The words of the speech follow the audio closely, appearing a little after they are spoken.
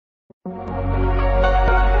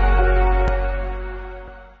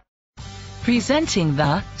Presenting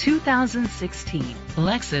the 2016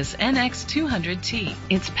 Lexus NX200T.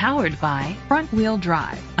 It's powered by front-wheel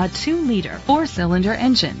drive, a 2-liter 4-cylinder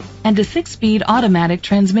engine, and a 6-speed automatic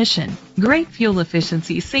transmission. Great fuel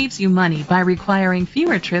efficiency saves you money by requiring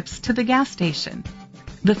fewer trips to the gas station.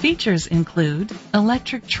 The features include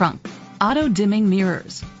electric trunk, auto-dimming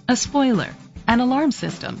mirrors, a spoiler, an alarm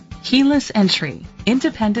system, keyless entry,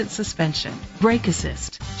 independent suspension, brake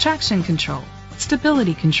assist, traction control,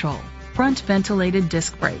 stability control, front ventilated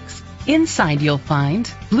disc brakes. Inside you'll find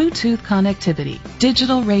Bluetooth connectivity,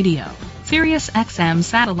 digital radio, Sirius XM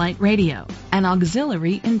satellite radio, an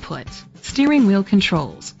auxiliary input, steering wheel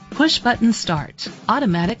controls, push button start,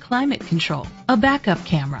 automatic climate control, a backup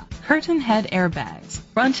camera, curtain head airbags,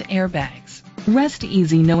 front airbags. Rest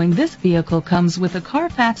easy knowing this vehicle comes with a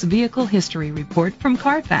Carfax Vehicle History Report from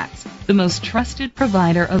Carfax, the most trusted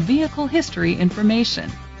provider of vehicle history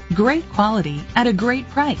information. Great quality at a great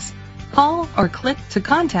price. Call or click to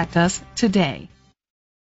contact us today.